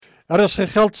RSG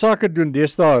Geldsaake doen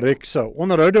deesdae reekse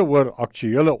onderhoude oor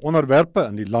aktuele onderwerpe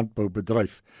in die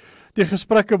landboubedryf. Die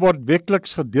gesprekke word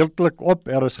weekliks gedeeltelik op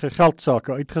RSG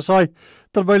Geldsaake uitgesaai,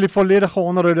 terwyl die volledige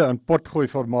onderhoude in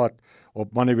potgooi formaat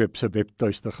op Moneyweb se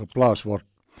webtuiste geplaas word.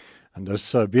 En dis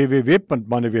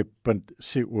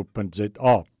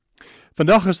www.moneyweb.co.za.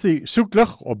 Vandag is die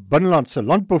soeklig op binnelandse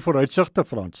landbouvooruitsigte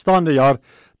vir aanstaande jaar,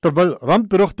 terwyl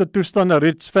rampdroogte toestande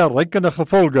reeds verrykende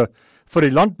gevolge vir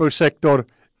die landbousektor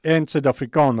en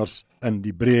Suid-Afrikaners in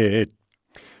die breë het.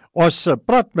 Ons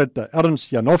praat met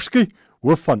Ernst Janovsky,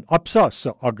 hoof van Absa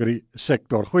se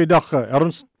agri-sektor. Goeiedag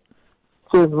Ernst.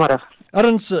 Goeiemôre.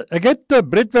 Ernst, ek het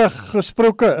breedweg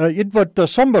gesproke, iets wat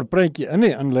somber prentjie in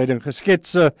die inleiding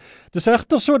geskets. Dit is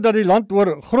egter so dat die land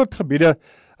oor groot gebiede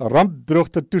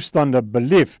rampdroogte toestande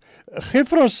beleef. Geef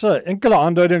vir ons enkele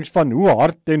aanduidings van hoe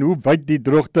hard en hoe wyd die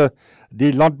droogte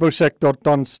die landbousektor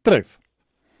tans tref.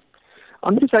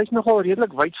 Andries, hy is nogal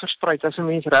redelik wyd versprei. As 'n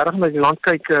mens regtig na die land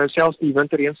kyk, selfs die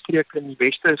winterreënstreek in die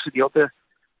weste gedeelte,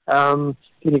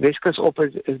 in die Weskus op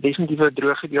is definitief 'n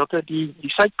droë gedeelte. Die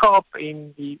Suid-Kaap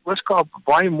en die Oos-Kaap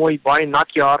baie mooi, baie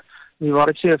nat jaar, waar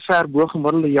ek sê 'n ver bo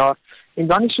gemiddelde jaar. En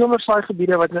dan die somersaai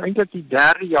gebiede wat nou eintlik die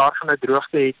derde jaar van 'n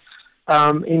droogte het.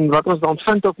 En wat ons dan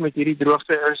vind ook met hierdie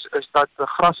droogte is dat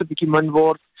gras 'n bietjie min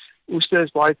word, oeste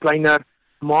is baie kleiner.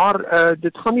 Maar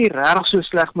dit gaan nie regtig so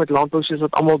sleg met landbou soos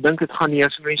wat almal dink dit gaan nie.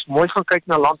 As mense mooi gaan kyk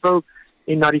na landbou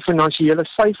en na die finansiële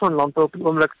sy van landbou op die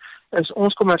oomblik, is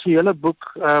ons kommersiële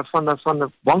boek van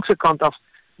 'n bank se kant af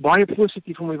baie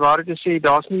positief om die waarheid te sê.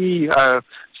 Daar's nie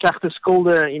slegte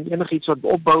skulde en enigiets wat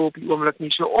opbou op die oomblik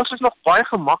nie. So ons is nog baie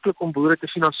gemaklik om boere te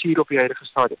finansier op die huidige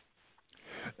stadium.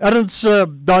 Ernst,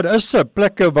 daar is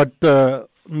plekke wat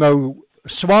nou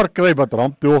swaar kry wat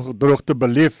rampdroogte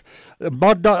beleef,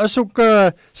 maar daar is ook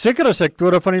sekere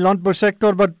sektore van die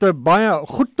landbousektor wat baie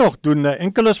goed nog doen.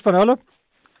 Enkeles van hulle?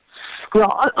 Ja,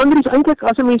 Andries, eintlik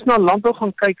as 'n mens na landbou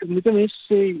gaan kyk, moet 'n mens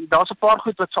sê daar's 'n paar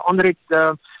goed wat verander het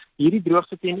hierdie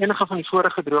droogte teen enige van die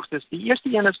vorige droogtes. Die eerste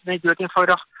een is net dood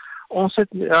eenvoudig. Ons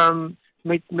het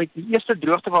met die eerste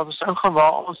droogte waar ons ingaan,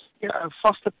 waar ons 'n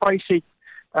vaste prys het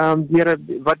wat deur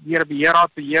 'n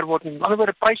beheerraad beheer word. En in ander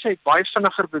woorde, pryse het baie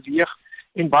vinniger beweeg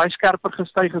en baie skerper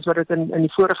gestyg as wat dit in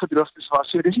die vorige droogtes was.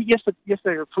 So dis die eerste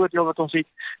voordeel wat ons het.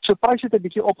 So pryse het 'n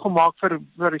bietjie opgemaak vir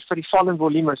die val in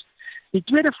volumes. Die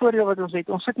tweede voordeel wat ons het,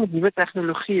 ons sit met nuwe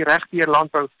tegnologie reg deur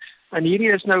landbou. En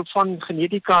hierdie is nou van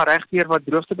genetika reg deur wat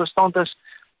droogtebestand is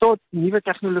tot nuwe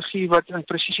tegnologie wat in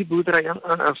presisieboerdery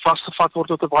vasgevat word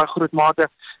tot 'n baie groot mate,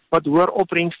 wat hoër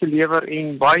opbrengste lewer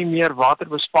en baie meer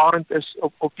waterbesparend is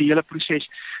op die hele proses.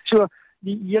 So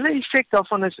die hele effek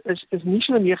daarvan is nie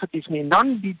so negatief nie. En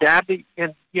dan die derde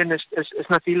een is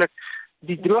natuurlik,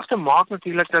 die droogte maak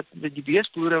natuurlik dat die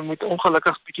beesboere moet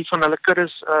ongelukkig bietjie van hulle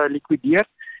kuddes likwideer.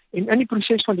 En in die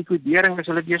proses van likwidering is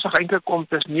hulle besig eintlik om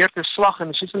meer te slag,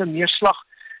 en soos hulle meer slag,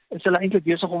 is hulle eintlik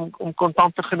besig om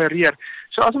kontant te genereer.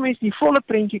 So as 'n mens die volle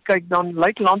prentjie kyk, dan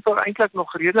lyk landbou eintlik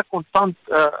nog redelik kontant,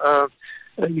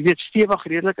 stewig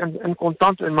redelik in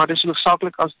kontant, maar dis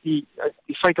hoofsaaklik as die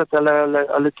feit dat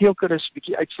hulle teelkuddes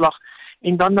bietjie uitslag,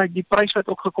 en dan die prys wat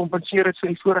ook gekompenseer het vir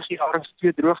die vorige jare se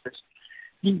twee droogtes.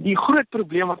 Die groot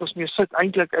probleem wat ons mee sit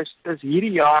eintlik is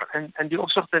hierdie jaar in die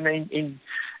opsigte en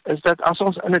is dat as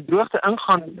ons in 'n droogte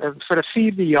ingaan vir 'n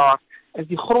 4de jaar, is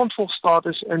die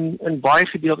grondvogstatus in baie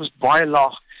gedeeltes baie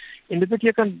laag. En dit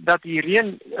beteken dat die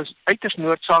reën is uiters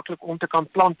noodsaaklik om te kan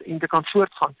plant en te kan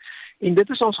voortgaan. En dit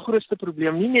is ons grootste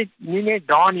probleem, nie net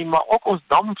daar nie, maar ook ons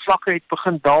damvlakke het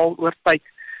begin daal oor tyd.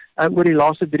 Oor die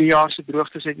laaste 3 jaar se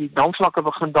droogtes het die damvlakke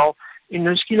begin daal. En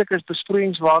nou skielik is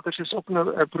besproeiingswaters is ook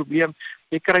nou 'n probleem.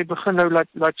 Jy kry begin nou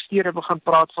laat stede begin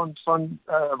praat van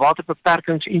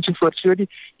waterbeperkings ensovoorts. So die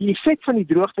effek van die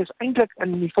droogte is eintlik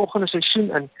in die volgende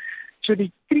seisoen in. So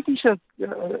die kritiese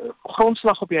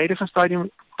grondslag op die huidige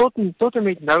stadium tot en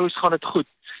met nou gaan dit goed.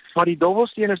 Maar die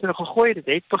dobbelsteen is nou gegooi, dit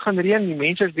het begin reën, die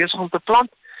mense is besig om te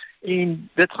plant. En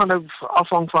dit gaan nou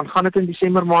afhang van, gaan dit in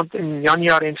Desember maand, in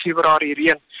Januarie en Februarie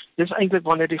reën. Dis eintlik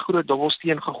wanneer die groot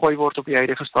dobbelsteen gegooi word op die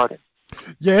huidige stadium.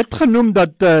 Jy het genoem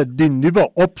dat die nuwe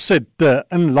opset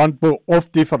in landbou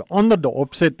of die veranderde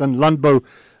opset in landbou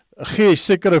gee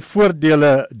sekere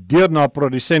voordele deur na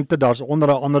produsente. Daar's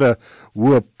onder andere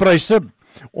hoë pryse.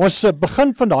 Ons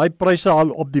begin van daai pryse al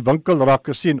op die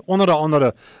winkelrakke sien, onder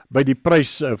andere by die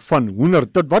prys van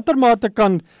hoender. Tot watter mate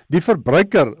kan die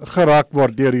verbruiker geraak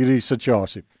word deur hierdie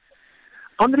situasie?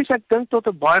 Andries, ek dink tot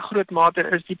 'n baie groot mate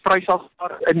is die prys al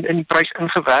in die prys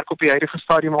ingewerk op die huidige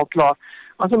stadium al klaar.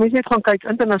 As 'n mens net gaan kyk,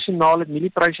 internasionaal het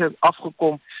mieliepryse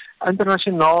afgekom.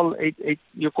 Internasionaal het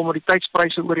jou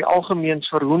kommoditeitspryse oor die algemeen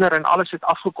vir hoender en alles het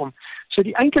afgekom. So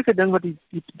die eintlike ding wat die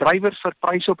drywer vir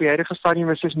pryse op die huidige stadium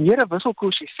is meer 'n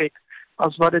wisselkoerseffek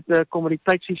as wat dit 'n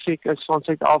kommoditeitseffek is van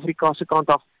Suid-Afrika se kant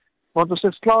af. Want ons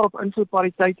is klaar op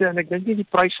invoerpariteite en ek dink nie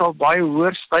die prys sal baie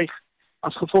hoër styg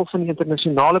as gevolg van die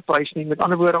internasionale prys nie. Met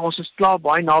ander woorde, ons is klaar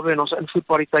baie naby aan ons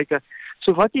invoerpariteite.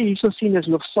 So wat jy hierso sien is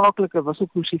hoofsaaklike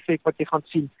wisselkoerseffek wat jy gaan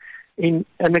sien. En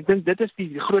ek dink dit is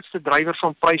die grootste drywer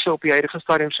van pryse op die huidige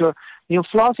stadium. So die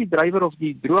inflasiedrywer of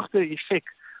die droogte effek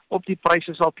op die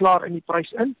pryse is al klaar in die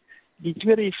prys in. Die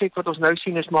tweede effek wat ons nou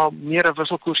sien is maar meer 'n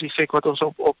wisselkoerseffek wat ons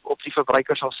op die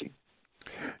verbruiker sal sien.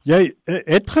 Jy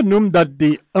het genoem dat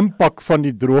die impak van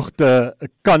die droogte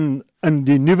kan in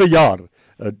die nuwe jaar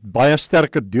baie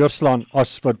sterker deurslaan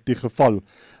as wat die geval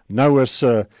nou is.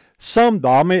 Saam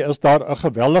daarmee is daar 'n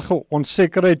geweldige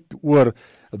onsekerheid oor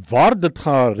waar dit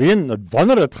gaan reën,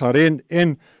 wanneer dit gaan reën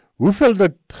en hoeveel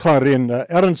dit gaan reën.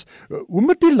 Ernst, hoe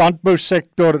moet die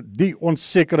landbousektor die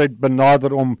onsekerheid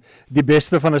benader om die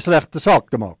beste van 'n slegte saak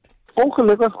te maak?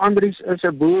 Ongelukkig, Andries, is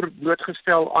 'n boer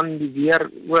blootgestel aan die weer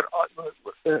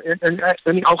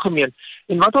in die algemeen.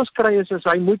 En wat ons kry is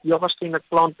hy moet heel waarskynlik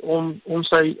plant om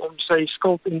sy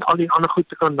skuld en al die ander goed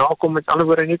te kan nakom. Met ander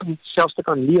woorde, net om selfs te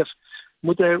kan leef,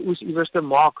 moet hy oes iewers te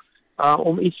maak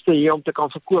om iets te hê om te kan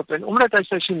verkoop. En omdat hy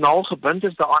seisonaal gebind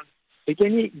is daaraan, het hy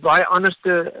nie baie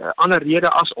ander rede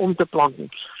as om te plant nie.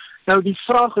 Nou die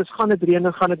vraag is, gaan dit reën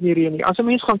of gaan dit nie reën nie? As 'n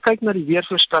mens gaan kyk na die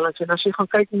weervoorspellings en as jy gaan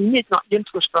kyk nie net na een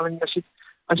voorspelling,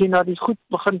 as jy na die goed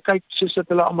begin kyk soos dat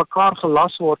hulle aan mekaar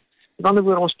gelas word. Met ander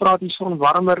woorde, ons praat hier van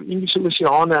warmer Indiese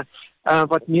Oseane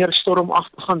wat meer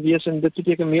stormagtig gaan wees en dit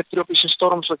beteken meer tropiese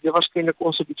storms wat waarskynlik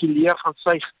ons 'n bietjie leer gaan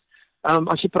suig.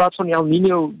 As jy praat van El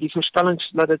Niño, die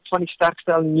voorspellings dat dit van die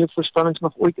sterkste El Niño voorspellings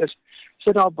nog ooit is,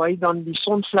 sit daarby dan die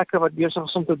sonvlekke wat besig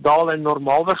is om te daal en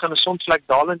normaalweg in 'n sonvlek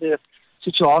dalende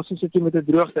situasie sit jy met 'n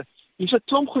droogte. Hier's 'n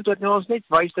klomp goed wat nou ons net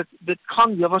wys dat dit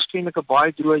gaan heel waarskynlik 'n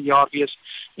baie droë jaar wees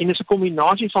en dis 'n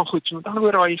kombinasie van goed. So met ander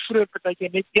woorde, waar jy vroeër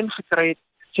partykeer net een gekry het,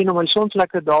 sien nou maar die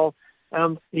sonvlekke daal,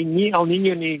 en nie El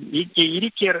Niño nie,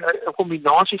 hierdie keer 'n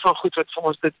kombinasie van goed wat vir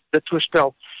ons dit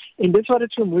voorspel. En dit wat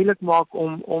dit so moeilik maak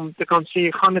om te kan sê,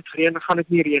 gaan dit reën of gaan dit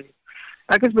nie reën nie.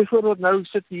 Ek is byvoorbeeld nou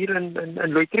sit hier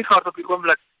in Luitrigard op die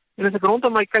oomblik, en as ek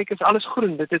rondom my kyk, is alles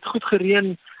groen. Dit het goed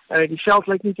gereën, die veld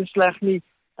lyk nie te sleg nie,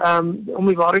 om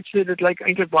die waarheid te sê, dit lyk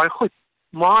eintlik baie goed.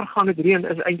 Maar gaan dit reën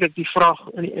is eintlik die vraag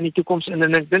in die toekoms,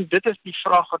 en ek dink dit is die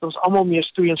vraag wat ons almal mee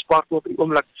stoei en spark op die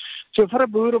oomblik. So vir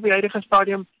 'n boer op die huidige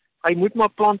stadium, hy moet maar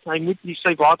plant, hy moet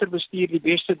sy waterbestuur die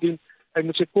beste doen, hy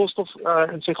moet sy koolstof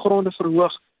in sy gronde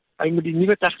verhoog, hy moet die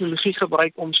nuwe tegnologie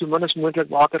gebruik om so min as moontlik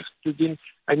water te doen,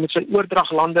 hy moet sy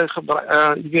oordraglande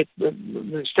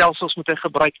stelsels moet hy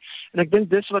gebruik, en ek dink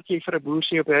dis wat jy vir 'n boer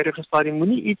sê op die huidige stadium,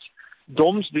 moenie iets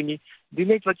doms doen nie, doen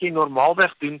net wat jy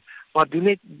normaalweg doen, maar doen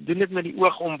net met die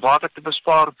oog om water te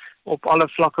bespaar op alle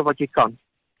vlakke wat jy kan.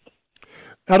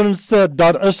 Ernst,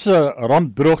 daar is 'n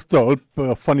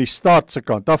rampdroogtehulp van die staat se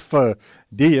kant af,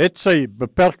 die het sy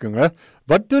beperkings.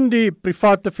 Wat doen die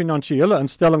private finansiële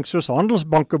instellings soos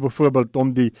handelsbanke byvoorbeeld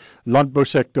om die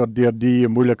landbousektor deur die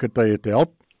moeilike tye te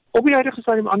help? Op die huidige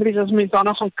stadium, Andries, as mense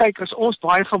daarna gaan kyk, is ons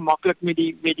baie gemaklik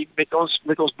met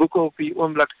ons boeke op die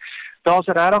oomblik. Daar's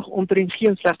regtig omtrent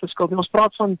geen slegte skuld. Ons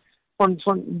praat van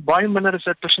baie minder as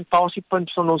 'n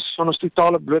persentasiepunt van ons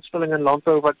totale blootstelling in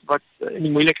landbou wat in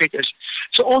die moeilikheid is.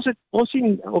 So ons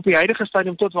sien op die huidige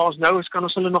stadium tot waar ons nou is, kan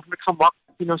ons hulle nog met gemak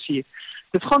finansier.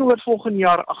 Dit gaan oor volgende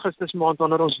jaar Augustus maand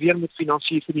wanneer ons weer moet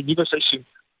finansier vir die nuwe seisoen.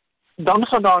 Dan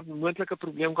gaan daar 'n moontlike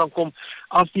probleem kan kom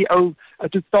as die ou 'n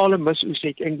totale misoes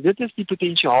het, en dit is die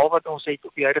potensiaal wat ons het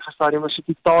op die huidige stadium, is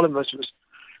 'n totale misoes.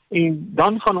 En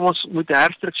dan gaan ons moet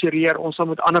herstruktureer, ons sal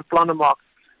moet ander planne maak.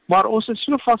 Maar ons is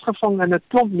so vasgevang in 'n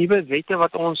klomp nuwe wette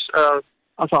wat ons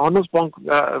as 'n handelsbank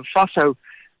vashou,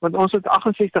 want ons het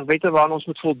 68 wette waaraan ons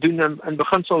moet voldoen in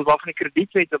beginsel, waarvan die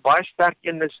kredietwet 'n baie sterk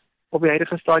een is op die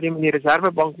huidige stadium, in die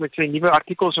Reservebank met sy nuwe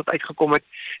artikels wat uitgekom het.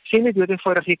 Sê net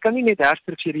doodeenvoudig, jy kan nie net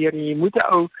herstruktureer nie, jy moet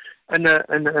 'n ou in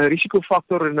 'n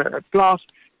risikofaktor in 'n plaas,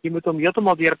 jy moet hom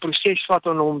heeltemal deur 'n proses vat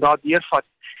en hom daar deurvat.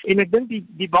 En ek dink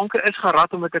die banke is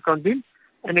gerad om dit te kan doen.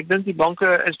 En ek dink die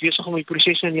banke is besig om die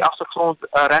prosesse in die agtergrond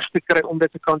reg te kry om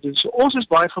dit te kan doen. So ons is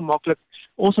baie gemaklik.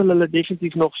 Ons sal hulle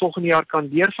definitief nog volgende jaar kan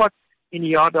deurvat en die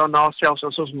jaar daarna selfs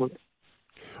as ons moet.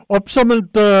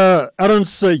 Opsommend,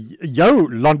 Ernst,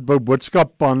 jou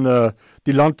landbouboodskap aan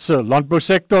die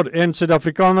landbousektor en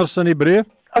Suid-Afrikaners in die breë?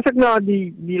 As ek na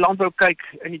die landbou kyk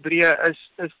in die breë is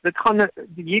dit gaan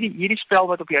hierdie spel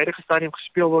wat op die huidige stadium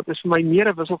gespeel word is vir my meer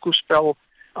 'n wisselkoersspel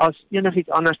as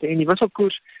enigiets anders en die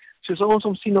wisselkoers soos ons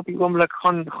hom sien op die oomblik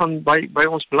gaan by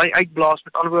ons bly uitblaas.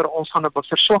 Met ander woorde, ons gaan 'n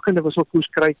verswakkende wisselkoers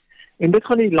kry en dit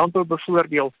gaan die landbou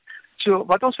bevoordeel. So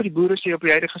wat ons vir die boere sê op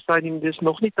die huidige stadium, dis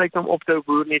nog nie tyd om op te hou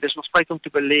boer nie, dis nog tyd om te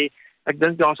belê. Ek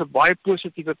dink daar's 'n baie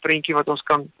positiewe prentjie wat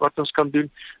ons kan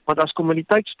doen, want as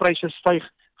kommoditeitspryse styg,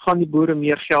 gaan die boere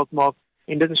meer geld maak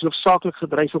en dit is hoofsaaklik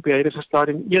gedryf op die huidige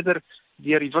stadium eerder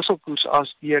deur die wisselkoers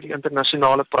as deur die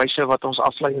internasionale pryse wat ons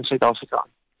aflei in Suid-Afrika.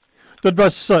 Dit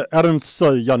was Ernst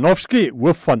Janovsky,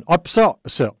 hoof van Absa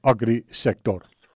se agri-sektor.